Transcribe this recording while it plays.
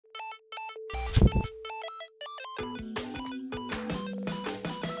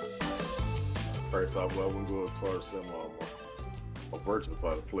Alright, so I wouldn't go as far as saying I'm a Virtua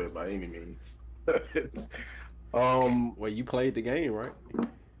Fighter player by any means. um, Well, you played the game, right?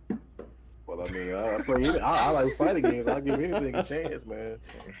 well, I mean, I play. I like fighting games. I'll give anything a chance, man.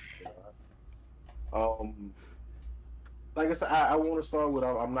 You Um, like I said, I want to start with.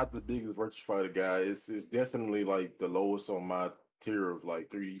 I'm not the biggest Virtua Fighter guy. It's definitely like the lowest on my tier of like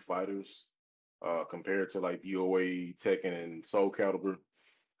 3D fighters, compared to like DOA, Tekken, and Soul Calibur.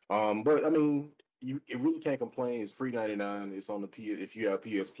 But I mean, you it really can't complain. It's free 99. It's on the P if you have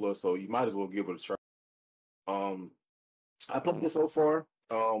PS Plus, so you might as well give it a try. Um, I played it so far.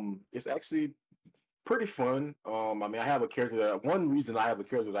 It's actually pretty fun. I mean, I have a character that one reason I have a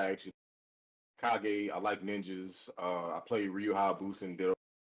character that I actually Kage. I like ninjas. I play Ryu Hayabusa and did a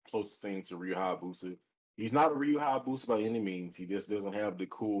closest thing to Ryu Hayabusa. He's not a Ryu Hayabusa by any means. He just doesn't have the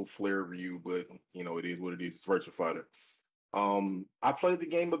cool flair Ryu, but you know it is what it is. It's Virtua Fighter. I played the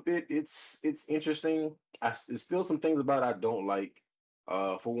game a bit. It's interesting. There's still some things about it I don't like.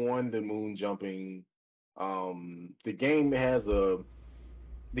 For one, the moon jumping. The game has a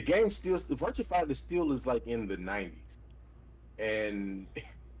the game still the Virtua Fighter still is like in the 90s, and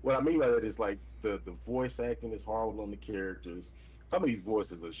what I mean by that is like the voice acting is horrible on the characters. Some of these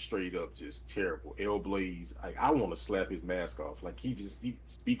voices are straight up just terrible. L Blaze, like I want to slap his mask off. Like he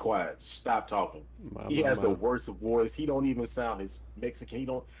be quiet, stop talking. My, He my, has the my. worst voice. He don't even sound his Mexican. He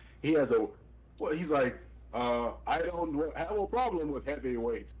don't. He has a. Well, he's like, I don't have a problem with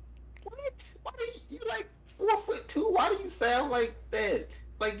heavyweights. What? Why do you like 4'2"? Why do you sound like that?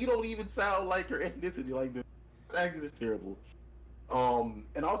 Like you don't even sound like your ethnicity. Like the acting is terrible.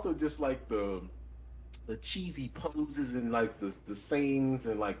 And also just like the cheesy poses and like the sayings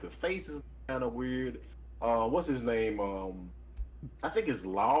and like the faces kind of weird. What's his name? I think it's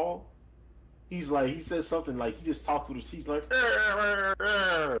Law. He's like he says something like he just talks with us. He's like, "Arr, arr,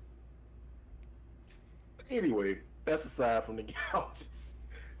 arr." Anyway, that's aside from the game.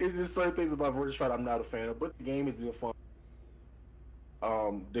 It's just certain things about Virtua Fighter I'm not a fan of, but the game has been fun.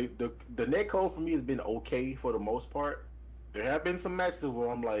 The net code for me has been okay for the most part. There have been some matches where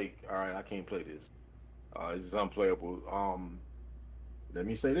I'm like, all right, I can't play this. This is unplayable. Let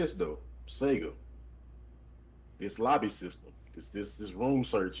me say this though, Sega, this lobby system, this room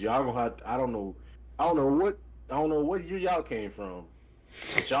search, y'all gonna have. I don't know what, I don't know what year y'all came from,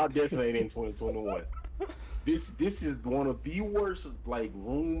 but y'all definitely ain't in 2021. This is one of the worst like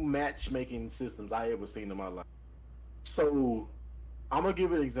room matchmaking systems I ever seen in my life. So I'm gonna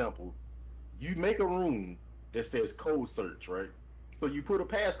give an example. You make a room that says code search, right? So you put a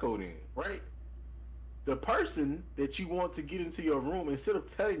passcode in, right? The person that you want to get into your room, instead of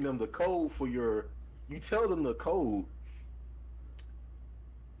telling them the code for your, you tell them the code,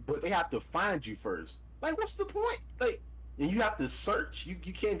 but they have to find you first. Like, what's the point? Like, and you have to search. You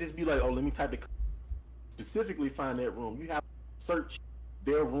can't just be like, oh, let me type the code. Specifically find that room. You have to search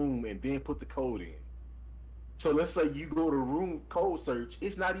their room and then put the code in. So let's say you go to room code search,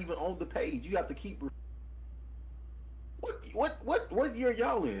 it's not even on the page. You have to keep. What year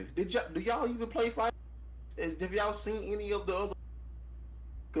y'all in? Do y'all even play Fight? Have y'all seen any of the other?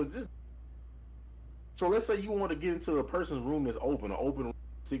 Because this. So let's say you want to get into a person's room that's open, or open room,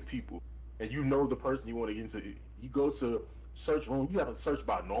 6 people, and you know the person you want to get into. You go to search room. You have to search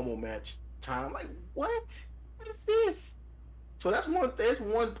by normal match time. Like what? What is this? So that's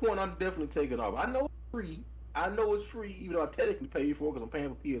one point I'm definitely taking off. I know it's free. I know it's free, even though I technically paid for it because I'm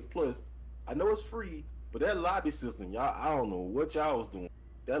paying for PS Plus. I know it's free, but that lobby system, y'all, I don't know what y'all was doing.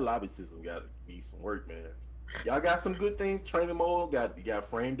 That lobby system got to need some work, man. Y'all got some good things, training mode, you got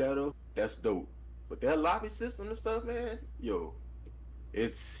frame data, that's dope. But that lobby system and stuff, man,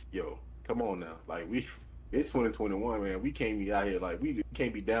 come on now. Like it's 2021, man. We can't be out here like we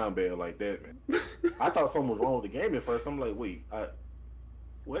can't be down bad like that, man. I thought something was wrong with the game at first. I'm like, wait,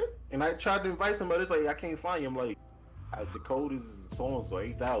 what? And I tried to invite somebody. It's like I can't find you. I'm like, the code is so and so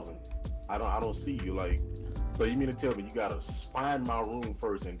 8,000. I don't see you. Like, so you mean to tell me you gotta find my room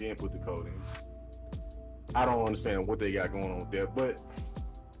first and then put the code in? I don't understand what they got going on with that. But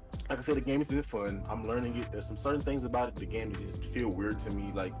like I said, the game has been fun. I'm learning it. There's some certain things about it. The game that just feel weird to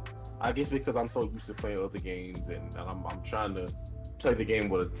me. Like, I guess because I'm so used to playing other games and I'm trying to play the game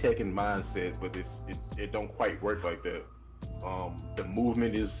with a Tekken mindset, but it don't quite work like that. The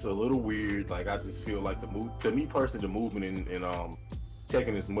movement is a little weird. Like I just feel like to me personally, the movement in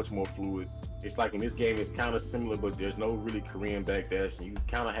Tekken is much more fluid. It's like in this game, it's kind of similar, but there's no really Korean backdash, and you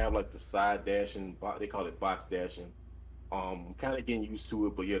kind of have like the side dashing. They call it box dashing. Kind of getting used to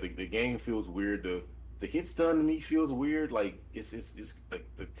it, but yeah, the game feels weird. The hit stun to me feels weird. Like it's like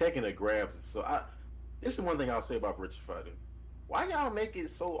the Tekken that grabs. So this is one thing I'll say about Virtua Fighter. why y'all make it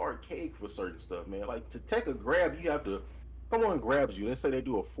so archaic for certain stuff, man? Like to take a grab, you have to someone grabs you. Let's say they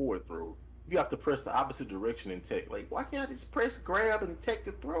do a forward throw. You have to press the opposite direction and tech. Like, why can't I just press grab and tech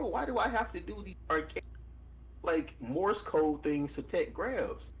the throw? Why do I have to do these archaic like Morse code things to tech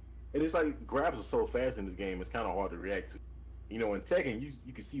grabs? And it's like grabs are so fast in this game, it's kind of hard to react to. You know, in Tekken,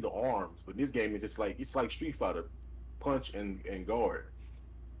 you can see the arms, but this game is just like it's like Street Fighter, punch and guard.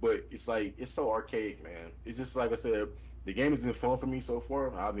 But it's like it's so archaic, man. It's just like I said, the game has been fun for me so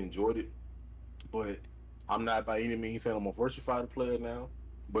far. I've enjoyed it, but I'm not by any means saying I'm a Virtua Fighter player now.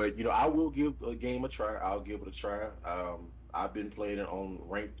 But you know, I will give a game a try. I'll give it a try. I've been playing it on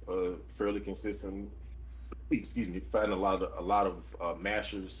ranked fairly consistent. Excuse me, fighting a lot of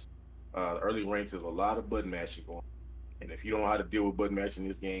mashers. Early ranks is a lot of button mashing going, and if you don't know how to deal with button mashing in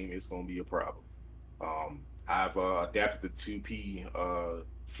this game, it's going to be a problem. I've adapted the 2P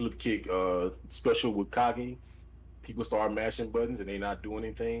flip kick special with Kage. People start mashing buttons and they're not doing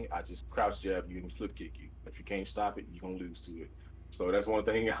anything. I just crouch jab you and flip kick you. If you can't stop it, you're gonna lose to it. So that's one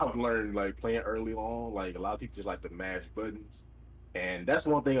thing I've learned, like playing early on. Like a lot of people just like to mash buttons, and that's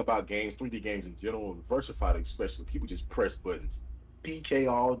one thing about games, 3D games in general, Virtua Fighter especially. People just press buttons, PK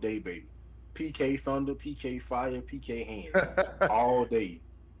all day, baby. PK Thunder, PK Fire, PK Hands all day.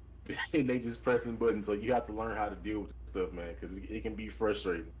 And they just pressing buttons. So you have to learn how to deal with this stuff, man, because it can be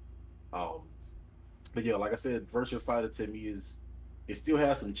frustrating. Um, but yeah, like I said, Virtua Fighter to me is it still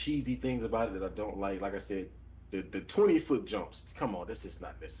has some cheesy things about it that I don't like. Like I said, the 20-foot jumps. Come on, that's just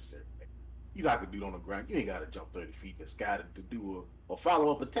not necessary, man. You not gonna do it on the ground. You ain't gotta jump 30 feet in the sky to do a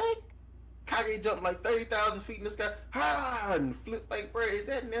follow up attack. Kage jumped like 30,000 feet in the sky, ha, and flip like, bro, is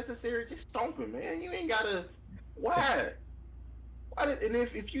that necessary? Just stomp him, man. You ain't gotta. Why? And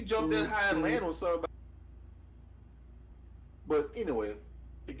if you jump that high and land on somebody. But anyway,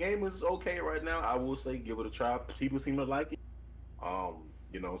 the game is okay right now. I will say give it a try. People seem to like it.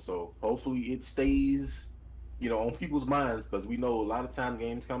 You know, so hopefully it stays, you know, on people's minds, because we know a lot of time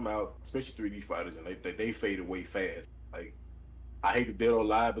games come out, especially 3D fighters, and they fade away fast. Like I hate that Dead or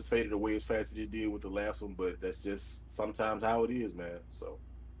Alive has faded away as fast as it did with the last one, but that's just sometimes how it is, man. So.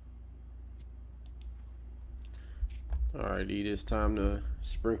 All right, Ed, it's time to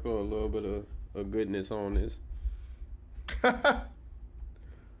sprinkle a little bit of goodness on this.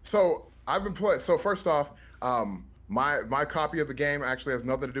 So I've been playing. So first off, my copy of the game actually has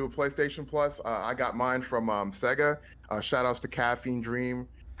nothing to do with PlayStation Plus. I got mine from Sega. Shout outs to Caffeine Dreamer,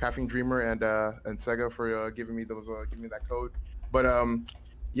 and Sega for giving me that code. But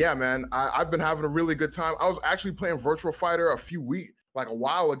yeah, man, I've been having a really good time. I was actually playing Virtua Fighter a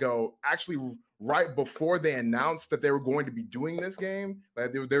while ago, actually right before they announced that they were going to be doing this game,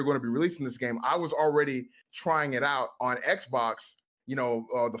 that they were going to be releasing this game. I was already trying it out on Xbox, you know,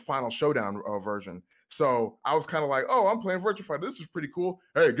 the final Showdown version. So I was kind of like, oh, I'm playing Virtua Fighter. This is pretty cool.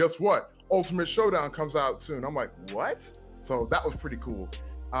 Hey, guess what? Ultimate Showdown comes out soon. I'm like, what? So that was pretty cool.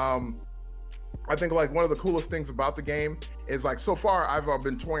 I think like one of the coolest things about the game is like so far I've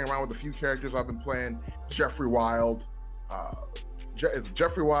been toying around with a few characters. I've been playing Jeffrey Wild,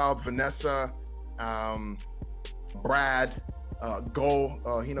 Vanessa, Brad, Go,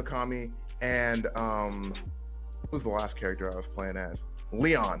 Hinokami, and who's the last character I was playing as?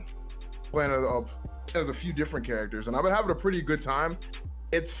 Leon. Playing as a few different characters, and I've been having a pretty good time.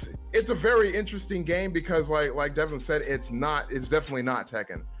 It's a very interesting game because like Devin said, it's definitely not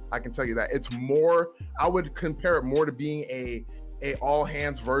Tekken. I can tell you that. It's more, I would compare it more to being a all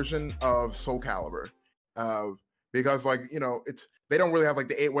hands version of Soul Calibur. Because like, you know, they don't really have like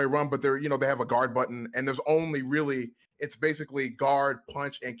the 8-way run, but they're, you know, they have a guard button, and there's only really, it's basically guard,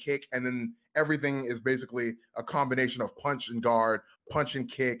 punch, and kick, and then everything is basically a combination of punch and guard, punch and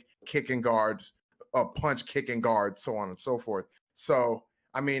kick and guard, punch, kick and guard, so on and so forth. So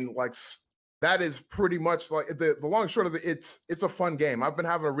I mean, like that is pretty much like the long and short of it. It's a fun game. I've been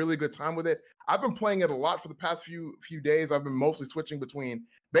having a really good time with it. I've been playing it a lot for the past few days. I've been mostly switching between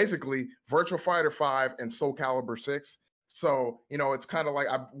basically Virtua Fighter 5 and Soul Calibur 6. So, you know, it's kind of like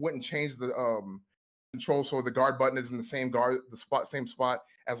I wouldn't change the control, so the guard button is in the same same spot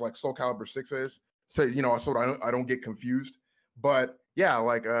as like Soul Calibur 6 is. So, you know, so I don't get confused. But yeah,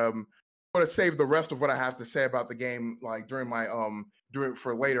 like I'm gonna save the rest of what I have to say about the game like during my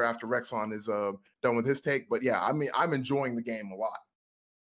for later after Rexon is done with his take. But yeah, I mean, I'm enjoying the game a lot.